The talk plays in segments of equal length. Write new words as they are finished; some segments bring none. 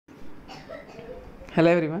Hello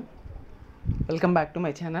everyone, welcome back to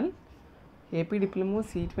my channel. AP Diploma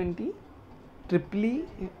C20 triple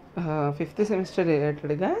fifth semester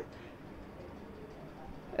related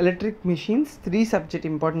electric machines 3 subject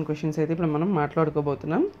important questions అయితే ఇప్పుడు మనం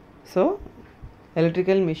మాట్లాడుకోబోతున్నాం. So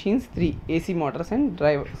electrical machines 3 AC motors and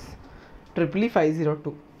drivers triple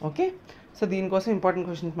 502 okay. So దీనికోసం important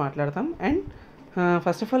questions మాట్లాడతాం. And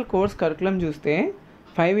first of all course curriculum చూస్తే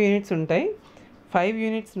 5 units ఉంటాయి. 5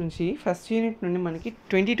 units నుంచి first unit నుండి మనకి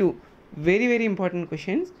 22 వెరీ వెరీ ఇంపార్టెంట్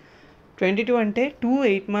క్వశ్చన్స్. 22 అంటే 2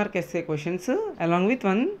 8 mark SA questions along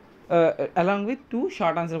with 2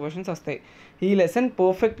 short answer questions వస్తాయి. ఈ లెసన్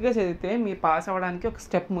పర్ఫెక్ట్గా చదివితే మీరు పాస్ అవ్వడానికి ఒక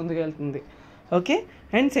స్టెప్ ముందుకు వెళ్తుంది. ఓకే.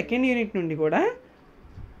 అండ్ సెకండ్ యూనిట్ నుండి కూడా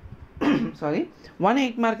 1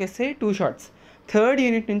 8 mark SA 2 shorts. Third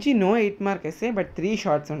unit నుంచి no 8 mark SA but 3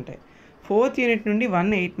 shorts ఉంటాయి. ఫోర్త్ యూనిట్ నుండి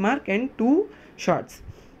 1 8 mark and 2 shorts.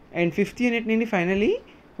 And fifth unit నుండి finally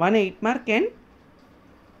 1 8 mark and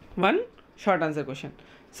 1 short answer question.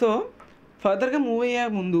 So ఫర్దర్గా మూవ్ అయ్యే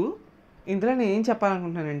ముందు ఇందులో నేను ఏం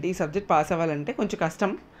చెప్పాలనుకుంటున్నానంటే, ఈ సబ్జెక్ట్ పాస్ అవ్వాలంటే కొంచెం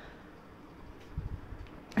కష్టం.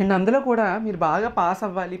 అండ్ అందులో కూడా మీరు బాగా పాస్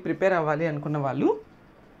అవ్వాలి, ప్రిపేర్ అవ్వాలి అనుకున్న వాళ్ళు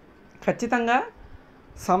ఖచ్చితంగా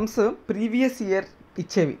సమ్స్ ప్రీవియస్ ఇయర్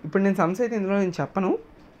ఇచ్చేవి. ఇప్పుడు నేను సమ్స్ అయితే ఇందులో నేను చెప్పను.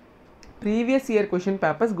 ప్రీవియస్ ఇయర్ క్వశ్చన్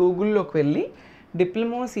పేపర్స్ గూగుల్లోకి వెళ్ళి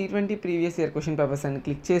diploma C20 previous year question papers అని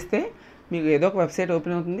క్లిక్ చేస్తే మీకు ఏదో ఒక వెబ్సైట్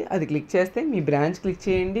ఓపెన్ అవుతుంది. అది క్లిక్ చేస్తే మీ బ్రాంచ్ క్లిక్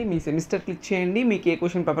చేయండి, మీ సెమిస్టర్ క్లిక్ చేయండి, మీకు ఏ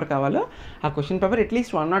క్వశ్చన్ పేపర్ కావాలో ఆ question paper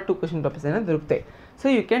at least 1 or 2 question papers అయినా దొరుకుతాయి. So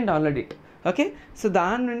you can download it. Okay. So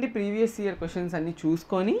దాని నుండి ప్రీవియస్ ఇయర్ క్వశ్చన్స్ అన్నీ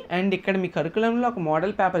చూసుకొని, అండ్ ఇక్కడ మీ కరికులంలో ఒక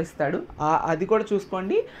మోడల్ పేపర్ ఇస్తాడు, అది కూడా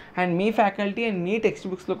చూసుకోండి. And me faculty and me text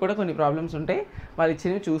బుక్స్లో కూడా కొన్ని ప్రాబ్లమ్స్ ఉంటాయి, వాళ్ళు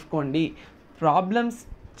ఇచ్చినవి చూసుకోండి. ప్రాబ్లమ్స్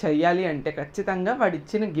చేయాలి అంటే ఖచ్చితంగా వాడు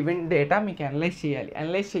ఇచ్చిన గివెన్ డేటా మీకు అనలైజ్ చేయాలి.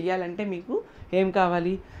 అనలైజ్ చేయాలంటే మీకు ఏం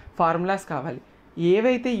కావాలి? ఫార్ములాస్ కావాలి.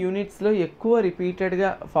 ఏవైతే యూనిట్స్లో ఎక్కువ రిపీటెడ్గా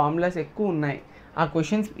ఫార్ములాస్ ఎక్కువ ఉన్నాయి, ఆ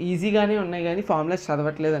క్వశ్చన్స్ ఈజీగానే ఉన్నాయి కానీ ఫార్ములాస్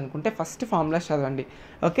చదవట్లేదు అనుకుంటే ఫస్ట్ ఫార్ములాస్ చదవండి.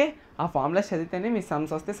 ఓకే. ఆ ఫార్ములాస్ చదివితేనే మీ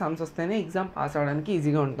సమ్స్ వస్తేనే ఎగ్జామ్ పాస్ అవ్వడానికి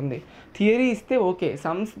ఈజీగా ఉంటుంది. థియరీ ఇస్తే ఓకే,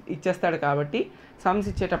 సమ్స్ ఇచ్చేస్తాడు కాబట్టి సమ్స్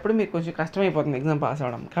ఇచ్చేటప్పుడు మీకు కొంచెం కష్టమైపోతుంది ఎగ్జామ్ పాస్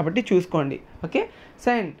అవ్వడం, కాబట్టి చూసుకోండి. ఓకే. సో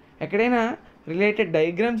అండ్ ఎక్కడైనా రిలేటెడ్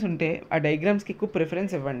డయాగ్రామ్స్ ఉంటే ఆ డయాగ్రామ్స్కి ఎక్కువ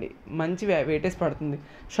ప్రిఫరెన్స్ ఇవ్వండి, మంచి వెయిటేజ్ పడుతుంది.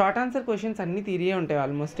 షార్ట్ ఆన్సర్ క్వశ్చన్స్ అన్ని థియరీయే ఉంటాయి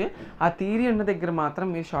ఆల్మోస్ట్. ఆ థియరీ ఉన్న దగ్గర మాత్రం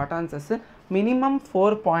మీరు షార్ట్ ఆన్సర్స్ మినిమం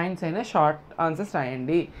 4 పాయింట్స్ అయినా షార్ట్ ఆన్సర్స్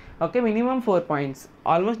రాయండి. ఓకే. Minimum 4 points.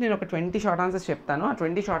 ఆల్మోస్ట్ నేను ఒక 20 షార్ట్ ఆన్సర్స్ చెప్తాను. ఆ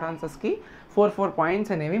 20 షార్ట్ ఆన్సర్స్కి 4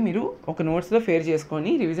 పాయింట్స్ అనేవి మీరు ఒక నోట్స్లో ఫేర్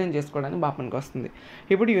చేసుకొని రివిజన్ చేసుకోవడానికి బాగా పనికి వస్తుంది.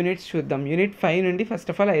 ఇప్పుడు యూనిట్స్ చూద్దాం. యూనిట్ 5 నుండి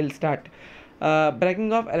first of all I will start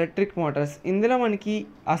breaking of electric Motors. ఇందులో మనకి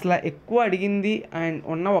అసలు ఎక్కువ అడిగింది అండ్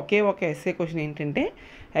ఉన్న ఒకే ఒక ఎస్ఏ క్వశ్చన్ ఏంటంటే,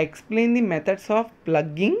 explain the methods of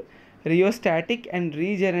plugging, rheostatic and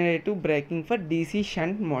regenerative braking for DC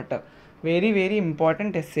shunt motor. Very very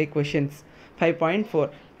important SA questions. 5.4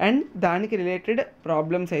 and దానికి related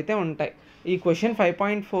problems అయితే ఉంటాయి. ఈ క్వశ్చన్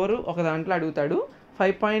 5.4 ఒక దాంట్లో అడుగుతాడు,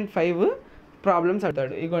 5.5 ప్రాబ్లమ్స్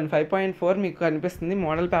అడుగుతాడు. ఇగోండి 5.4 మీకు కనిపిస్తుంది,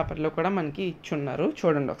 మోడల్ పేపర్లో కూడా మనకి ఇచ్చున్నారు,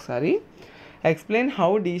 చూడండి ఒకసారి. Explain how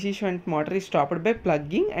DC shunt motor ఈ stopped by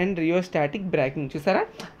plugging and rheostatic braking. చూసారా,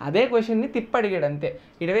 అదే క్వశ్చన్ని తిప్పి అడిగాడు అంతే.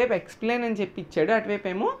 ఇటువైపు ఎక్స్ప్లెయిన్ అని చెప్పి ఇచ్చాడు, అటువైపు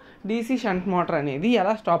ఏమో డీసీ షంట్ మోటార్ అనేది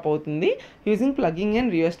ఎలా స్టాప్ అవుతుంది using plugging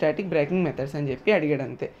and rheostatic braking methods అని చెప్పి అడిగాడు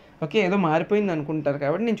అంతే. ఓకే. ఏదో మారిపోయింది అనుకుంటారు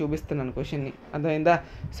కాబట్టి నేను చూపిస్తున్నాను క్వశ్చన్ని, అర్థమైందా?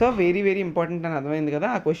 సో వెరీ వెరీ ఇంపార్టెంట్ అని అర్థమైంది కదా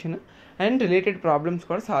ఆ క్వశ్చన్. అండ్ రిలేటెడ్ ప్రాబ్లమ్స్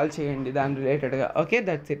కూడా సాల్వ్ చేయండి దాని రిలేటెడ్గా. Okay,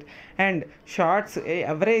 that's it. And shorts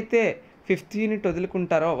ఎవరైతే 5th యూనిట్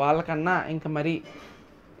వదులుకుంటారో వాళ్ళకన్నా ఇంకా మరి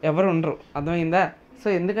ఎవరు ఉండరు, అర్థమైందా? సో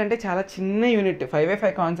ఎందుకంటే చాలా చిన్న యూనిట్,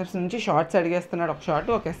 5 కాన్సెప్ట్స్ నుంచి షార్ట్స్ అడిగేస్తున్నాడు, ఒక షార్ట్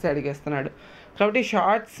ఒక ఎస్సే అడిగేస్తున్నాడు. కాబట్టి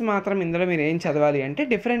షార్ట్స్ మాత్రం ఇందులో మీరు ఏం చదవాలి అంటే,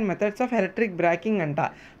 different methods of electric breaking అంట,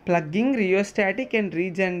 plugging, rheostatic and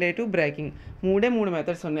regenerative braking. 3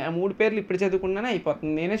 methods ఉన్నాయి. ఆ 3 పేర్లు ఇప్పుడు చదువుకున్నానే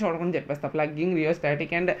అయిపోతుంది, నేనే చూడకుండా చెప్పేస్తాను, plugging,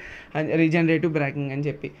 rheostatic and regenerative braking అని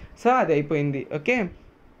చెప్పి. సో అది అయిపోయింది. ఓకే,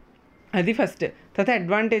 అది ఫస్ట్. తర్వాత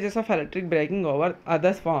advantages of electric breaking over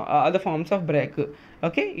other forms of break.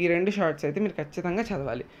 Okay, ఈ 2 షార్ట్స్ అయితే మీరు ఖచ్చితంగా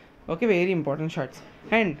చదవాలి. Okay, very important shorts.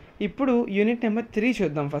 And ఇప్పుడు యూనిట్ నెంబర్ 3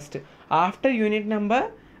 చూద్దాం first. After unit number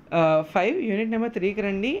 5 unit number 3కి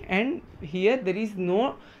రండి. And here there is no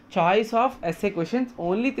choice of SA questions,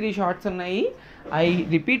 only 3 shorts ఉన్నాయి. I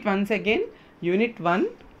repeat once again, unit 1,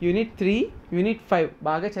 unit 3, unit 5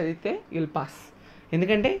 బాగా చదివితే you'll pass.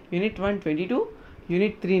 ఎందుకంటే unit 1 22,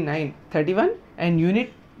 unit 3 9 31 and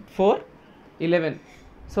unit 4 11.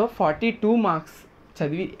 So 42 marks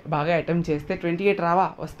చదివి బాగా attempt చేస్తే 28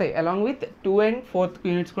 వస్తాయి. Along with 2 and 4th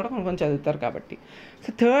units కూడా కొంచెం చదువుతారు కాబట్టి. సో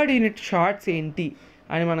థర్డ్ యూనిట్ షార్ట్స్ ఏంటి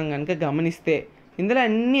అని మనం కనుక గమనిస్తే ఇందులో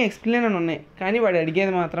అన్నీ ఎక్స్ప్లెయిన్ అని ఉన్నాయి, కానీ వాడు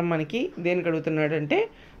అడిగేది మాత్రం మనకి దేనికి అడుగుతున్నాడు అంటే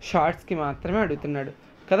షార్ట్స్కి మాత్రమే అడుగుతున్నాడు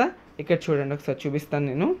కదా. ఇక్కడ చూడండి, ఒకసారి చూపిస్తాను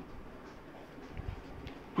నేను.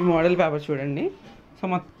 ఈ మోడల్ పేపర్ చూడండి. సో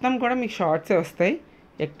మొత్తం కూడా మీకు షార్ట్సే వస్తాయి,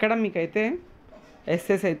 ఎక్కడ మీకైతే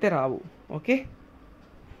ఎస్ఎస్ అయితే రావు. ఓకే,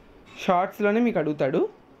 షార్ట్స్లోనే మీకు అడుగుతాడు.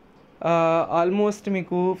 ఆల్మోస్ట్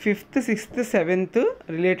మీకు 5th, 6th, 7th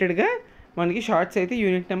రిలేటెడ్గా మనకి షార్ట్స్ అయితే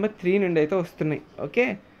యూనిట్ నెంబర్ 3 నుండి అయితే వస్తున్నాయి. Okay,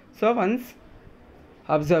 so once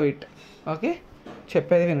observe it. Okay,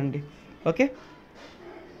 చెప్పేది వినండి. Okay,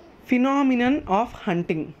 phenomenon of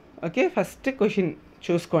hunting. Okay, first question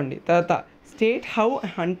చూసుకోండి. తర్వాత state how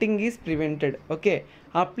hunting is prevented. Okay,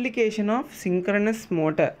 application of synchronous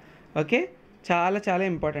motor. Okay, చాలా చాలా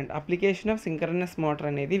important. Application of synchronous motor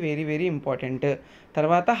అనేది వెరీ వెరీ ఇంపార్టెంట్.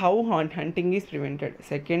 తర్వాత how hunting is prevented,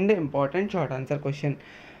 second important short answer question.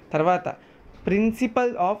 తర్వాత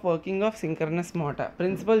principal of working of synchronous motor.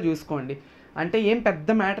 Principal చూసుకోండి, అంటే ఏం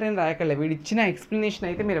పెద్ద matter ఏం రాయక్కర్లేదు, వీడు ఇచ్చిన ఎక్స్ప్లెనేషన్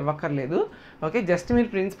అయితే మీరు ఇవ్వక్కర్లేదు. ఓకే, జస్ట్ మీరు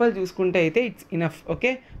ప్రిన్సిపల్ చూసుకుంటే అయితే ఇట్స్ ఇనఫ్.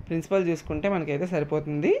 ఓకే, ప్రిన్సిపల్ చూసుకుంటే మనకైతే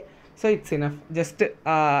సరిపోతుంది. So it's enough. జస్ట్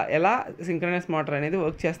ఎలా సింక్రనస్ మోటార్ అనేది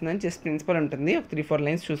వర్క్ చేస్తుందని జస్ట్ ప్రిన్సిపల్ ఉంటుంది, ఒక 3-4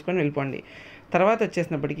 లైన్స్ చూసుకొని వెళ్ళిపోండి. తర్వాత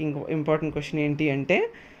వచ్చేసినప్పటికీ ఇంకో ఇంపార్టెంట్ క్వశ్చన్ ఏంటి అంటే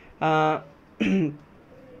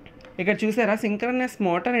ఇక్కడ చూసారా synchronous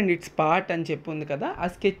motor and it's part అని చెప్పి ఉంది కదా, ఆ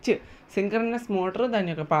స్కెచ్ సింక్రనస్ మోటార్ దాని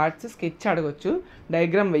యొక్క పార్ట్స్ స్కెచ్ అడగొచ్చు,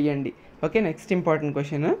 డయాగ్రామ్ వేయండి. Okay, next important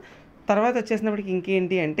question. తర్వాత వచ్చేసినప్పటికి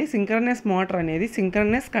ఇంకేంటి అంటే సింక్రనస్ మోటార్ అనేది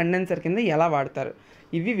సింక్రనస్ కండెన్సర్ కింద ఎలా వాడతారు.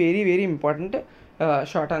 ఇవి very very important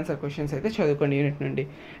short answer questions అయితే చదువుకోండి యూనిట్ నుండి.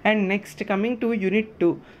 And next coming to unit 2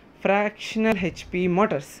 fractional HP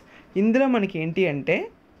Motors. ఇందులో మనకి ఏంటి అంటే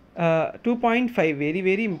 2.5 very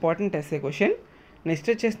very important SA question. Next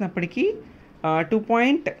వచ్చేసినప్పటికీ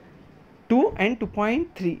 2.2 and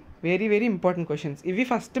 2.3 very very important questions. ఇవి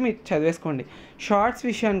ఫస్ట్ మీరు చదివేసుకోండి. షార్ట్స్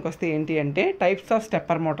విషయానికి వస్తే ఏంటి అంటే టైప్స్ ఆఫ్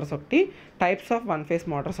స్టెప్పర్ మోటార్స్ ఒకటి, టైప్స్ ఆఫ్ 1 phase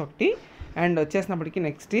మోటార్స్ ఒకటి, అండ్ వచ్చేసినప్పటికీ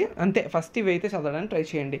నెక్స్ట్ అంతే, ఫస్ట్ ఇవి అయితే చదవడానికి ట్రై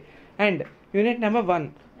చేయండి. అండ్ యూనిట్ నెంబర్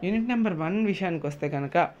 1 విషయానికి వస్తే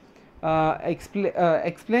కనుక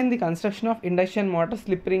explain the construction of induction motor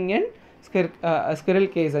slip ring and squirrel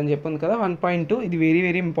cage అని చెప్పింది కదా 1.2. ఇది very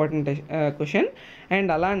very important question. And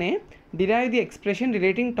అలానే derive the expression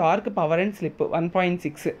relating torque power and slip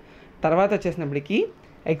 1.6. తర్వాత వచ్చేసినప్పటికీ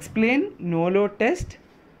explain no load test,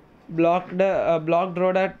 blocked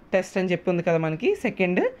రోడర్ test అని చెప్పింది కదా మనకి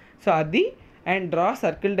సెకండ్. సో అది and draw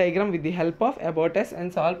circle diagram with the help of about us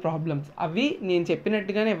and solve problems. అవి నేను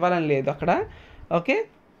చెప్పినట్టుగానే ఇవ్వాలని లేదు అక్కడ. ఓకే,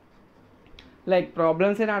 లైక్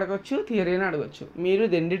ప్రాబ్లమ్స్ అయినా అడగచ్చు, థియరీ అయినా అడగచ్చు, మీరు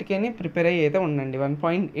రెండింటికైనా ప్రిపేర్ అయ్యి అయితే ఉండండి.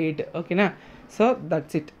 1.8. ఓకేనా, సో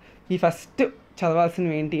దట్స్ ఇట్. ఈ ఫస్ట్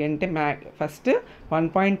చదవాల్సినవి ఏంటి అంటే ఫస్ట్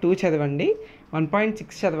 1.2 చదవండి,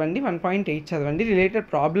 1.6 చదవండి, 1.8 చదవండి. రిలేటెడ్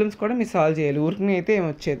ప్రాబ్లమ్స్ కూడా మీరు సాల్వ్ చేయాలి, ఊరికి అయితే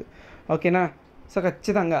ఏమొచ్చేది. ఓకేనా, సో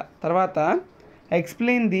ఖచ్చితంగా. తర్వాత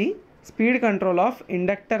explain the speed control of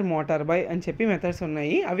inductor motor by అని చెప్పి మెథడ్స్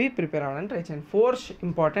ఉన్నాయి, అవి ప్రిపేర్ అవ్వడానికి ట్రై చేయండి. 4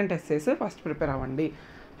 ఇంపార్టెంట్ ఎస్సేస్ ఫస్ట్ ప్రిపేర్ అవ్వండి.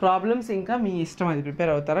 ప్రాబ్లమ్స్ ఇంకా మీ ఇష్టం, అది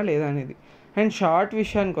ప్రిపేర్ అవుతారా లేదా అనేది. అండ్ షార్ట్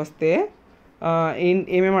విషయానికి వస్తే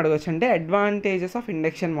ఏమేమి అడగచ్చు అంటే advantages of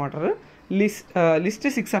induction motor, list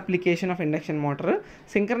 6 application of induction motor,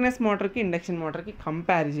 synchronous మోటార్కి induction మోటార్కి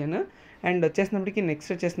comparison. And వచ్చేసినప్పటికీ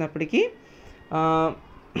next వచ్చేసినప్పటికీ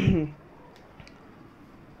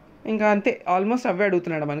ఇంకా అంతే, ఆల్మోస్ట్ అవే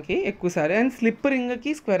అడుగుతున్నాడు మనకి ఎక్కువసారి. And slip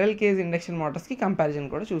రింగ్కి squirrel cage induction మోటార్స్కి comparison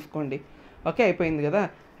కూడా చూసుకోండి. ఓకే, అయిపోయింది కదా.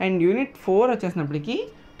 And unit 4 వచ్చేసినప్పటికి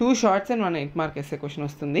 2 shorts and 1 8 mark SA question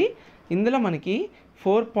వస్తుంది. ఇందులో మనకి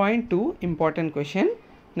 4.2 important question.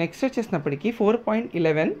 Next వచ్చేసినప్పటికి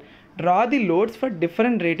 4.11 draw the loads for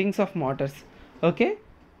different ratings of Motors. Okay,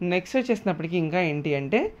 next వచ్చేసినప్పటికి ఇంకా ఏంటి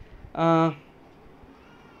అంటే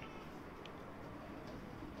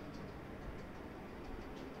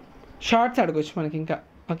షార్ట్స్ అడగచ్చు మనకి ఇంకా.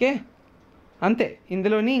 ఓకే, అంతే.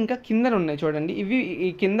 ఇందులోని ఇంకా కింద ఉన్నాయి చూడండి, ఇవి ఈ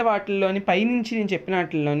కింద వాటిల్లోని పైనుంచి నేను చెప్పిన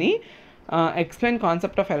వాటిల్లోని explain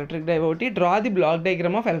concept of electric drive ఒకటి, draw the block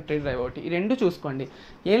diagram of electric drive ఒకటి. ఈ రెండు చూసుకోండి,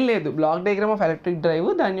 ఏం లేదు, block diagram of electric drive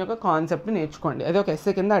దాని యొక్క కాన్సెప్ట్ నేర్చుకోండి, అది ఒక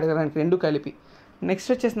ఎస్ఏ కింద అడగడానికి రెండు కలిపి.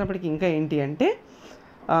 నెక్స్ట్ వచ్చేసినప్పటికి ఇంకా ఏంటి అంటే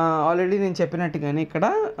ఆల్రెడీ నేను చెప్పినట్టుగానే ఇక్కడ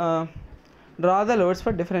draw the loads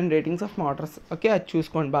for different ratings of Motors. Okay, అది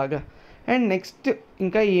చూసుకోండి బాగా. అండ్ నెక్స్ట్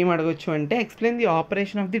ఇంకా ఏం అడగచ్చు అంటే explain the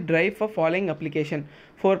operation of the drive for following application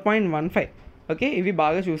 4.15. Okay, ఇవి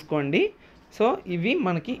బాగా చూసుకోండి. సో ఇవి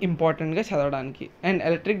మనకి ఇంపార్టెంట్గా చదవడానికి. అండ్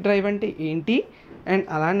ఎలక్ట్రిక్ డ్రైవ్ అంటే ఏంటి, అండ్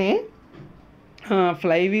అలానే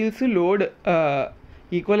ఫ్లై వీల్స్ లోడ్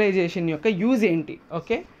ఈక్వలైజేషన్ యొక్క యూజ్ ఏంటి.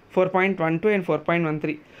 ఓకే, 4.12 అండ్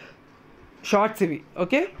 4.13 షార్ట్స్ ఇవి.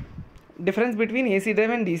 Okay, difference between AC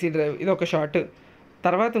drive and DC drive, ఇది ఒక షార్ట్.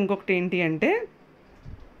 తర్వాత ఇంకొకటి ఏంటి అంటే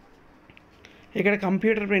ఇక్కడ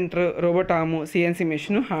computer printer, robot arm, CNC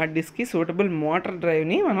machine, hard డిస్క్కి suitable motor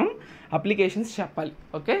డ్రైవ్ని మనం అప్లికేషన్స్ చెప్పాలి.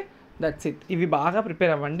 Okay, that's it. ఇవి బాగా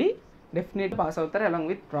ప్రిపేర్ అవ్వండి, డెఫినెట్ పాస్ అవుతారు అలాంగ్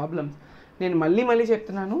విత్ ప్రాబ్లమ్స్. నేను మళ్ళీ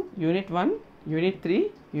చెప్తున్నాను, unit 1, unit 3,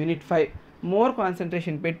 unit 5 more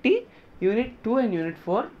concentration పెట్టి, unit 2 and unit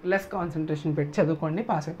 4 less concentration పెట్టి చదువుకోండి,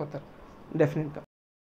 పాస్ అయిపోతారు డెఫినెట్గా.